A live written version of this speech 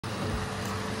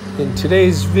In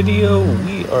today's video,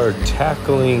 we are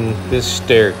tackling this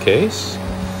staircase.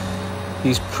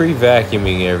 He's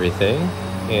pre-vacuuming everything,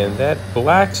 and that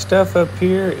black stuff up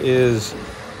here is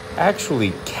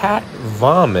actually cat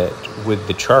vomit with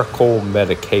the charcoal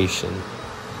medication.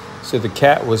 So the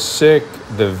cat was sick,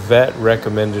 the vet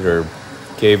recommended or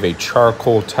gave a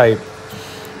charcoal type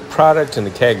product, and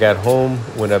the cat got home,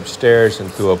 went upstairs and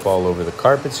threw up all over the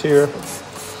carpets here.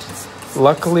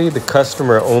 Luckily, the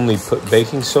customer only put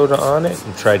baking soda on it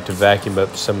and tried to vacuum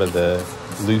up some of the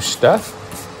loose stuff.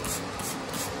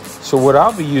 So what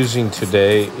I'll be using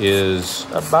today is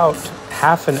about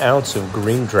 ½ an ounce of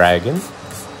Green Dragon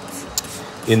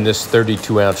in this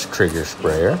 32-ounce trigger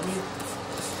sprayer,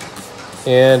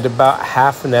 and about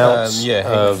 ½ an ounce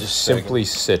of Simply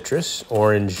Citrus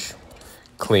orange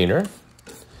cleaner.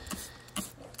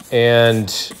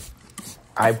 And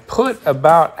I put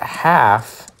about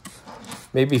half,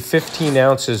 maybe 15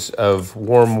 ounces of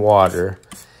warm water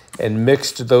and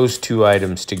mixed those two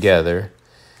items together.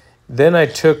 Then I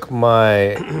took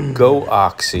my Go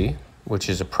Oxy, which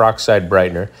is a peroxide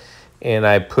brightener, and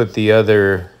I put the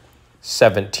other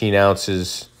 17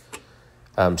 ounces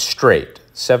straight.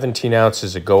 17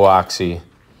 ounces of Go Oxy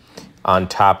on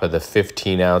top of the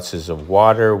 15 ounces of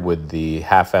water with the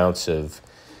 ½ ounce of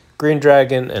Green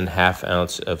Dragon and ½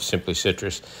 ounce of Simply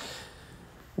Citrus.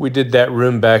 We did that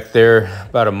room back there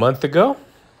about a month ago.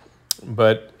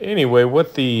 But anyway,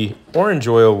 what the orange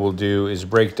oil will do is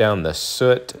break down the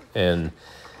soot and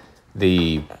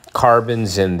the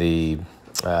carbons in the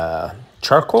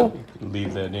charcoal.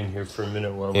 Leave that in here for a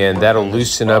minute while and that'll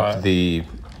loosen up the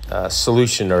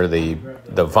solution or the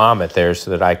vomit there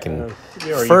so that I can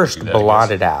first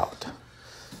blot it out.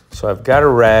 So I've got a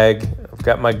rag, I've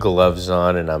got my gloves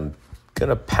on, and I'm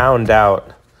gonna pound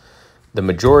out the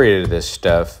majority of this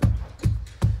stuff.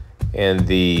 And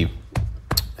the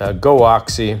Go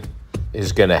Oxy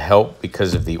is gonna help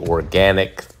because of the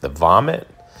vomit.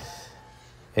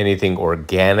 Anything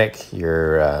organic,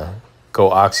 your Go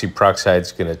Oxy peroxide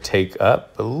is gonna take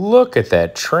up. But look at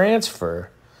that transfer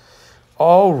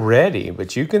already,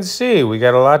 but you can see we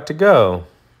got a lot to go.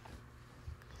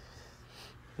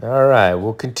 All right,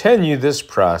 we'll continue this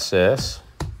process.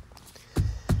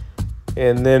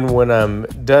 And then when I'm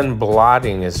done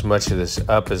blotting as much of this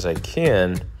up as I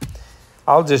can,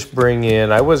 I'll just bring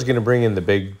in, I was gonna bring in the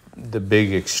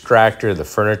big extractor, the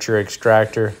furniture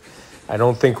extractor. I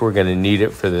don't think we're gonna need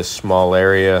it for this small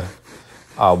area.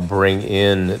 I'll bring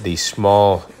in the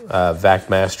small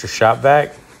VacMaster Shop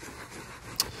Vac,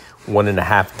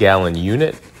 1.5 gallon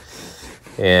unit,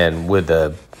 and with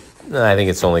I think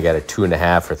it's only got a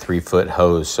 2.5 or 3 foot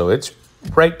hose, so it's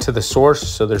right to the source,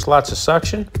 so there's lots of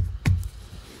suction.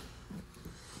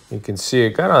 You can see it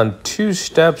got on 2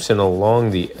 steps and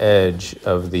along the edge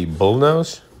of the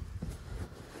bullnose.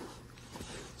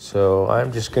 So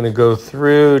I'm just gonna go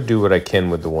through, do what I can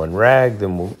with the one rag,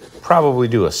 then we'll probably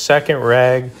do a second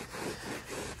rag,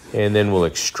 and then we'll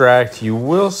extract. You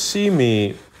will see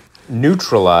me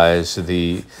neutralize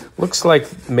looks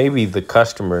like maybe the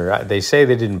customer, they say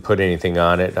they didn't put anything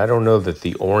on it. I don't know that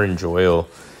the orange oil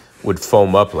would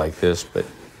foam up like this, but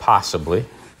possibly.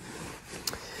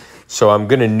 So I'm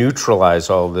going to neutralize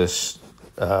all this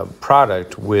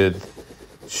product with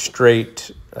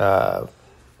straight,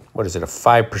 what is it, a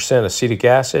 5% acetic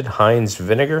acid, Heinz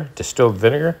vinegar, distilled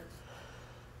vinegar,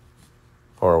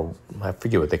 or I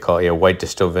forget what they call it, yeah, white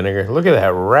distilled vinegar. Look at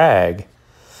that rag.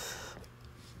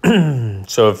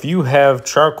 So if you have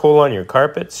charcoal on your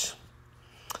carpets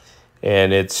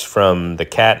and it's from the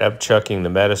cat upchucking the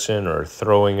medicine or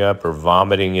throwing up or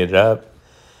vomiting it up,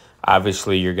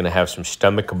 obviously you're going to have some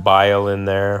stomach bile in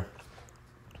there,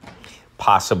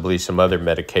 possibly some other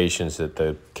medications that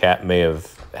the cat may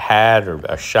have had or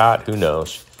a shot, who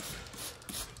knows.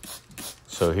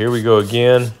 So here we go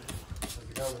again.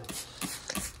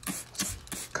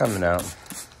 coming out.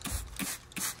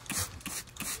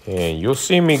 And you'll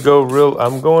see me go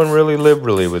I'm going really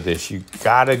liberally with this. You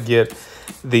gotta get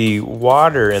the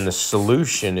water, and the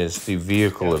solution is the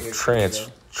vehicle of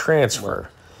transfer.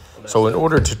 So in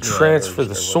order to transfer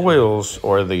the soils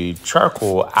or the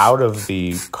charcoal out of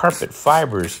the carpet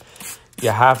fibers, you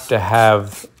have to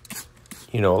have,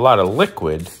 a lot of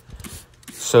liquid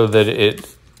so that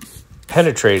it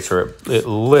penetrates or it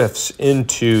lifts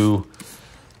into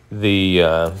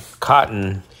the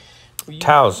cotton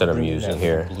towels that I'm using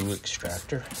here. Blue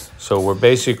extractor. So we're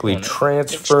basically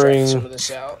transferring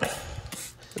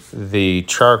the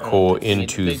charcoal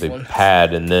into the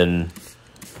pad, and then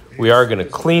we are going to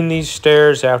clean these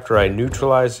stairs after I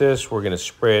neutralize this. We're going to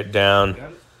spray it down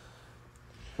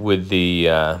with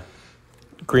the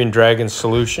Green Dragon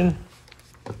solution.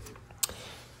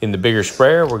 In the bigger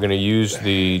sprayer, we're going to use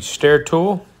the stair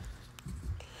tool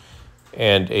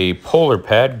and a polar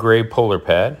pad, gray polar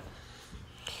pad.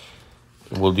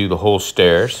 We'll do the whole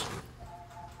stairs.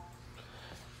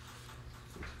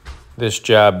 This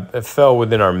job fell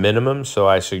within our minimum, so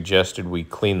I suggested we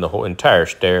clean the whole entire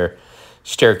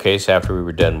staircase after we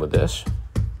were done with this.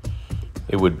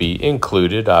 It would be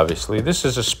included, obviously. This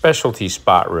is a specialty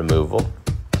spot removal.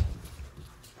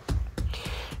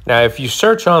 Now, if you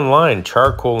search online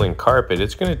charcoal and carpet,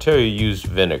 it's going to tell you use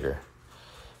vinegar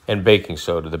and baking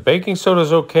soda. The baking soda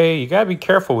is okay. You got to be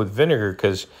careful with vinegar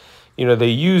because, you know, they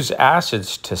use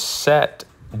acids to set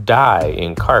dye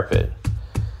in carpet.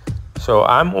 So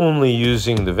I'm only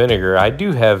using the vinegar. I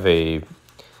do have a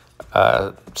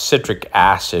citric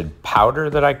acid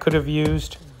powder that I could have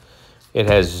used. It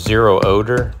has zero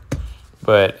odor,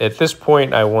 but at this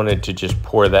point I wanted to just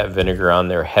pour that vinegar on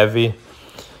there heavy,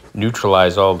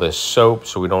 neutralize all this soap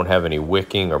so we don't have any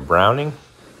wicking or browning.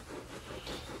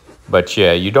 But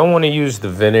yeah, you don't want to use the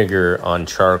vinegar on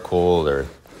charcoal or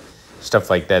stuff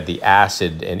like that. The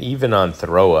acid, and even on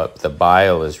throw up, the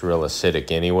bile is real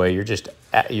acidic anyway. You're just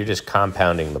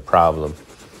compounding the problem,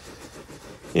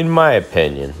 in my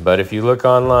opinion. But if you look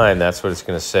online, that's what it's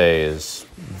going to say is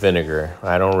vinegar.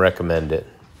 I don't recommend it.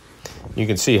 You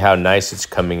can see how nice it's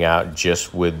coming out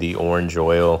just with the orange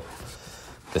oil,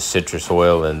 the citrus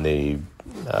oil, and the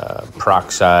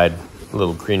peroxide,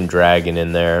 little green dragon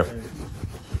in there.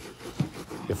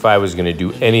 If I was going to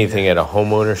do anything at a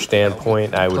homeowner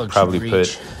standpoint, I would probably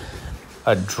put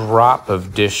a drop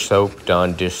of dish soap,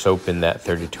 Dawn dish soap, in that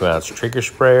 32-ounce trigger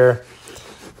sprayer.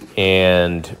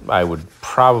 And I would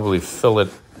probably fill it,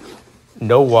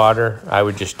 no water. I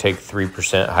would just take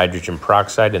 3% hydrogen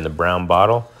peroxide in the brown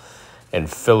bottle and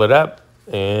fill it up.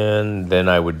 And then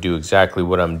I would do exactly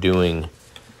what I'm doing,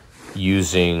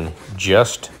 using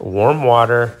just warm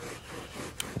water,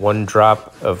 1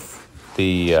 drop of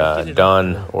the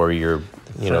Dawn or your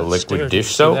liquid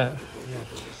dish soap,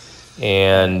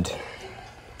 and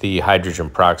the hydrogen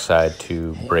peroxide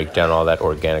to break down all that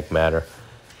organic matter.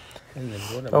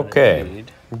 Okay,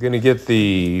 I'm going to get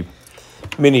the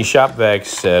mini shop vac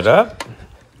set up,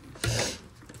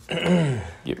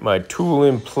 get my tool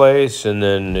in place, and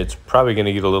then it's probably going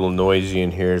to get a little noisy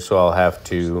in here, so I'll have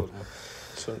to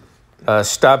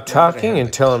stop talking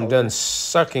until I'm done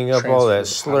sucking up all that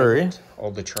slurry.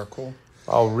 All the charcoal.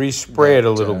 I'll respray it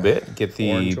a little bit, get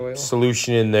the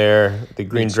solution in there. The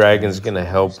green dragon's going to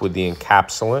help with the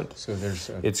encapsulant. So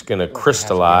it's going to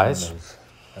crystallize.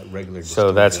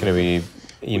 So that's going to be,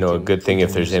 a good thing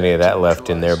if there's any of that left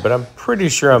in there. But I'm pretty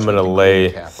sure I'm going to lay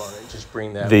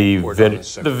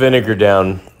the vinegar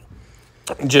down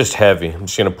just heavy. I'm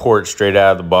just going to pour it straight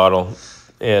out of the bottle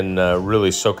and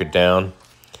really soak it down.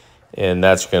 And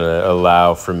that's going to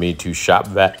allow for me to shop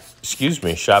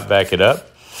vac it up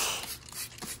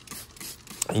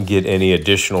and get any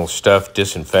additional stuff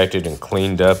disinfected and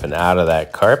cleaned up and out of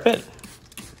that carpet.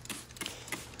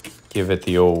 Give it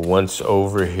the old once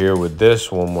over here with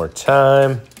this one more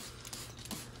time.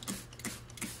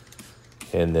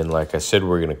 And then, like I said,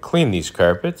 we're going to clean these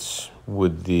carpets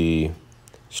with the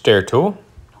stair tool.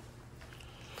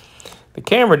 The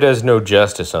camera does no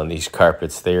justice on these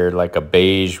carpets. They're like a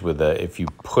beige with a, if you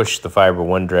push the fiber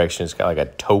one direction, it's got like a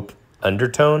taupe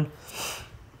undertone.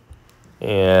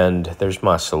 And there's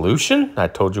my solution. I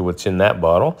told you what's in that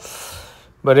bottle.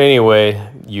 But anyway,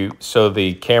 so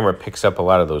the camera picks up a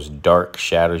lot of those dark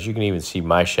shadows. You can even see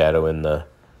my shadow in the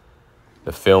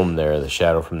film there, the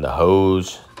shadow from the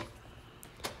hose.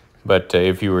 But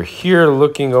if you were here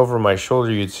looking over my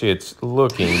shoulder, you'd see it's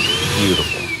looking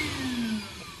beautiful.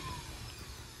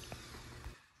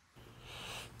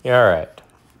 All right,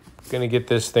 gonna get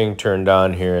this thing turned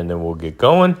on here and then we'll get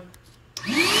going.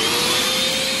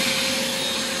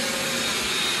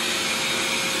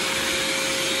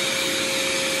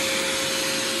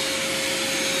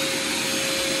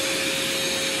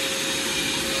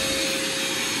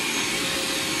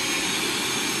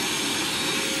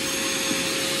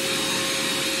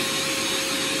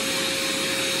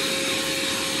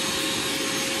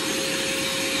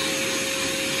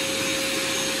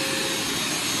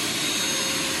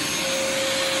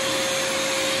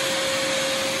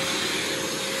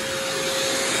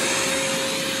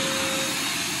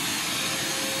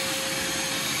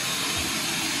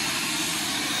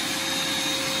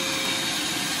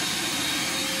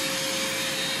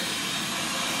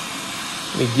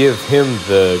 Let me give him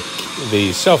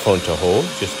the cell phone to hold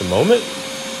just a moment.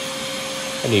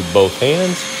 I need both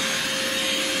hands.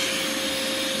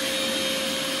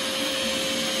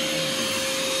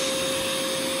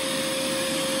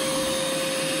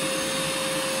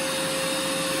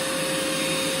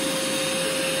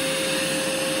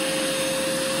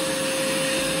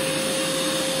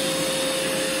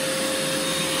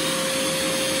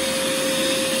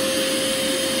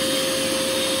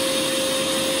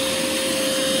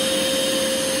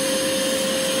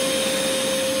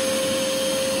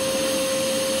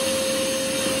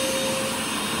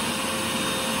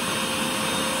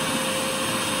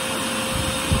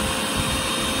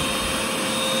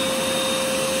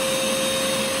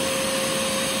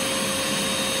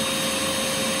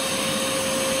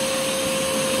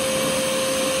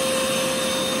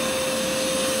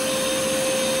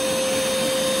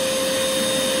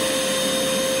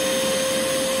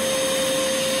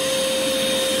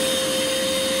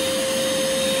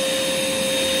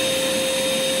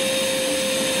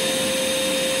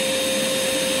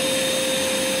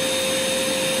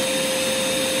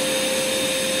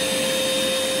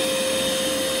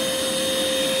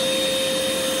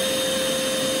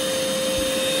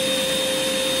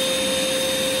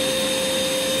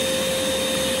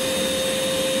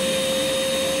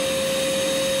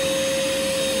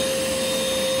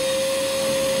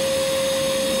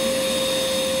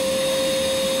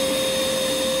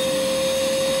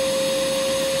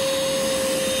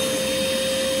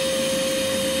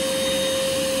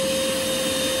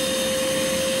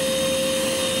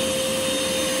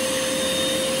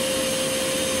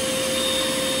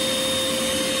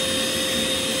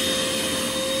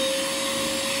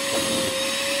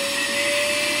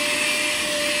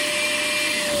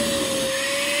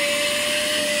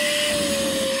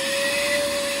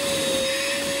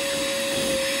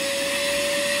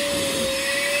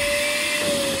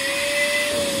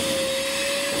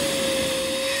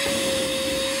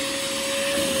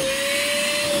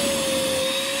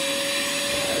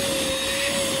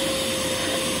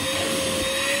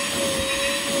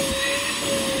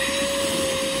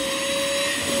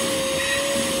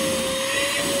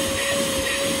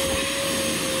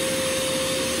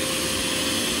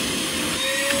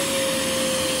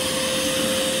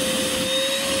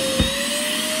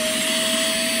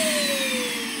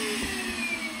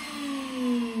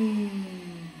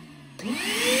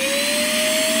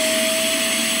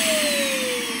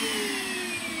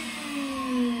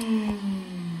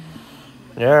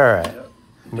 All right.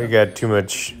 We got too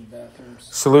much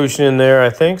solution in there,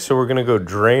 I think, so we're going to go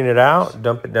drain it out,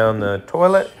 dump it down the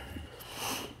toilet.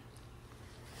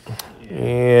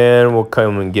 And we'll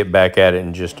come and get back at it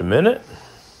in just a minute.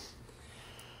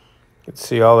 You can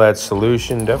see all that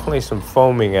solution, definitely some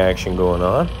foaming action going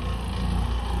on.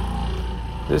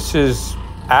 This is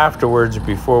afterwards,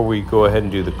 before we go ahead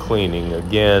and do the cleaning.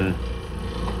 Again,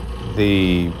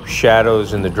 the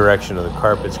shadows and the direction of the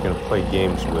carpet's going to play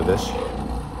games with us.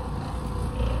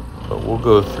 But we'll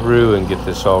go through and get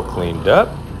this all cleaned up.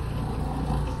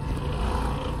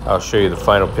 I'll show you the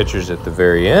final pictures at the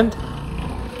very end.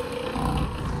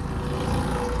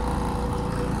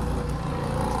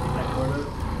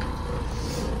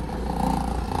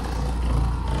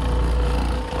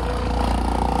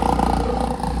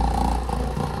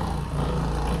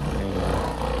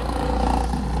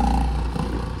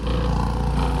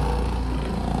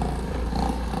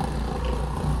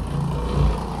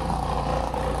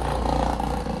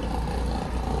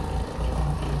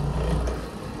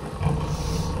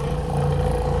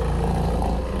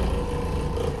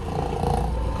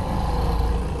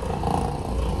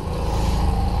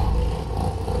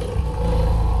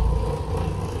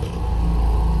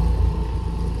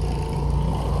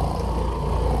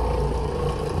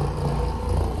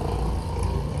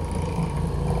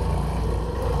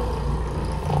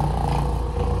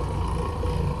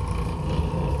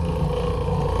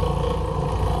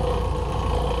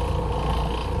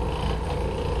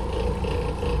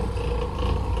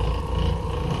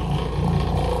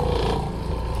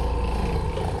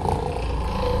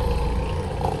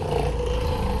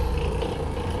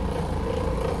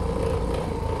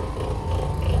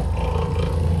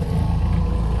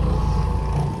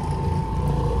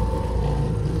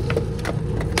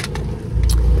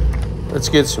 Let's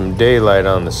get some daylight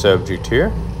on the subject here.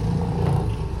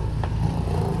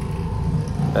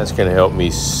 That's going to help me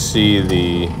see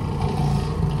the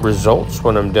results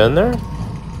when I'm done there.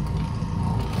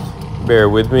 Bear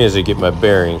with me as I get my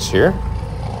bearings here.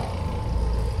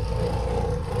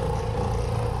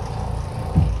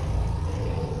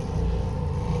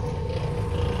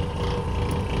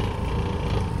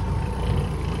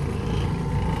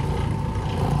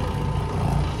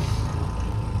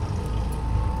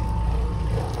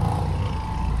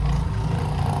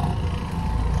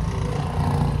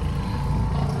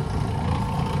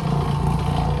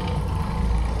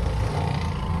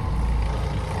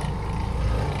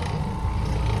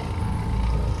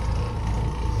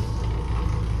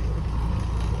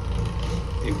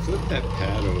 Hey, flip that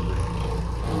pad over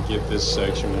and get this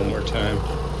section one more time.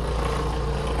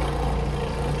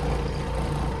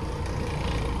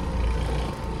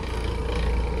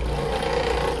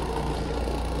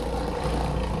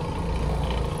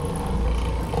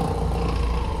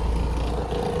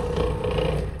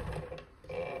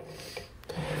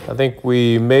 I think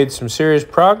we made some serious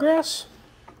progress.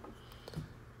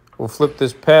 We'll flip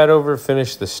this pad over,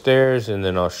 finish the stairs, and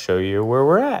then I'll show you where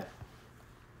we're at.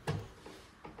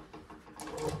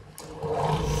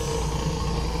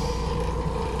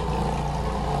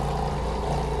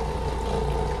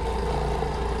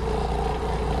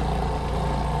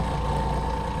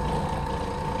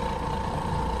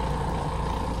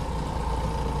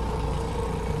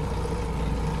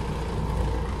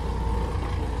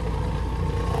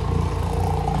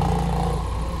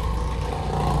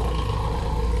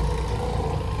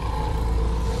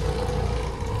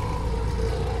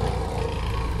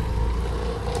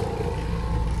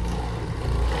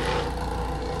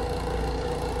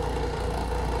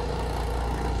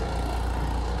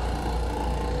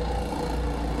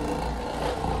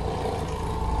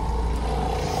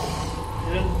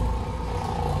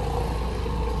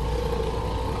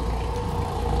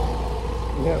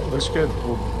 Yeah, it looks good.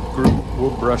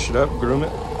 We'll brush it up, groom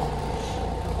it.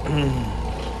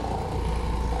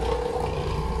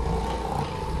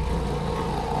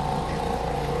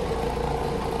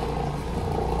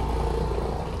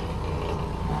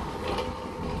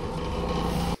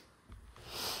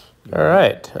 All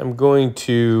right, I'm going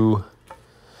to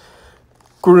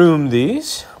groom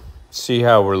these, see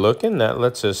how we're looking. That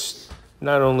lets us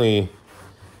not only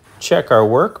check our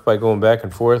work by going back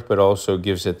and forth, but also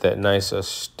gives it that nice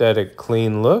aesthetic,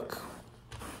 clean look.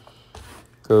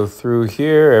 Go through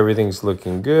here, everything's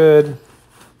looking good.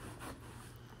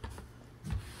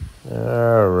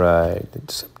 All right,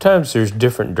 sometimes there's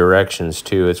different directions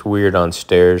too. It's weird on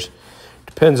stairs.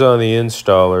 Depends on the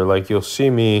installer. Like you'll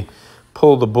see me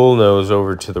pull the bullnose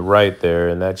over to the right there,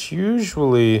 and that's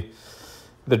usually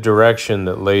the direction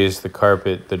that lays the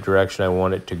carpet, the direction I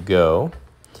want it to go.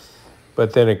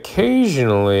 But then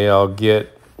occasionally I'll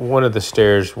get one of the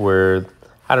stairs where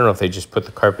I don't know if they just put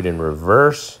the carpet in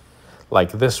reverse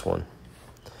like this one.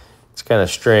 It's kind of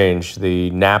strange. The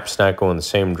nap's not going the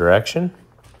same direction.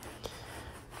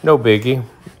 No biggie.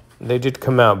 They did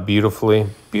come out beautifully.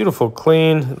 Beautiful,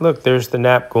 clean. Look, there's the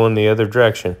nap going the other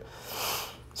direction.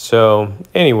 So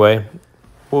anyway,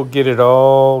 we'll get it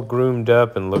all groomed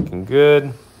up and looking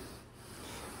good.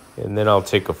 And then I'll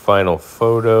take a final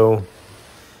photo.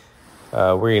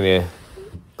 We're going to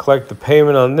collect the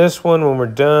payment on this one when we're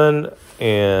done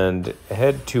and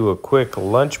head to a quick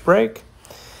lunch break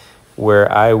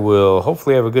where I will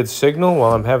hopefully have a good signal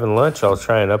while I'm having lunch. I'll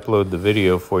try and upload the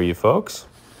video for you folks.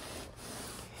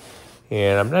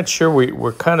 And I'm not sure,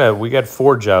 we got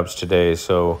 4 jobs today,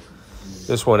 so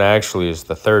this one actually is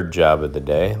the 3rd job of the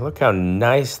day. Look how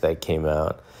nice that came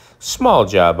out. Small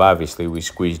job, obviously, we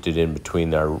squeezed it in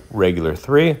between our regular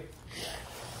 3.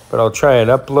 But I'll try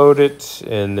and upload it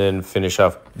and then finish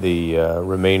off the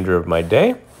remainder of my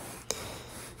day.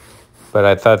 But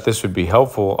I thought this would be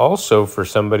helpful also for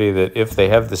somebody that if they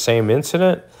have the same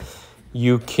incident,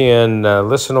 you can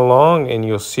listen along and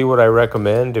you'll see what I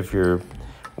recommend. If you're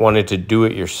wanted to do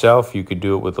it yourself, you could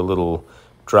do it with a little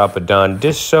drop of Dawn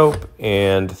dish soap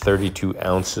and 32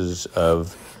 ounces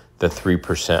of the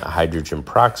 3% hydrogen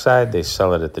peroxide. They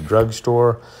sell it at the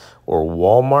drugstore or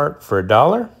Walmart for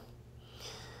 $1.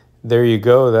 There you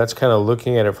go. That's kind of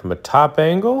looking at it from a top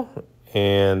angle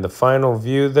and the final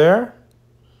view there.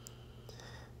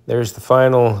 There's the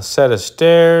final set of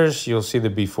stairs. You'll see the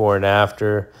before and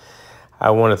after.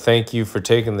 I want to thank you for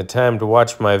taking the time to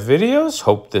watch my videos.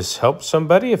 Hope this helped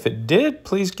somebody. If it did,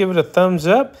 please give it a thumbs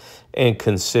up and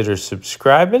consider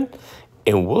subscribing.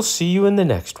 And we'll see you in the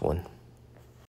next one.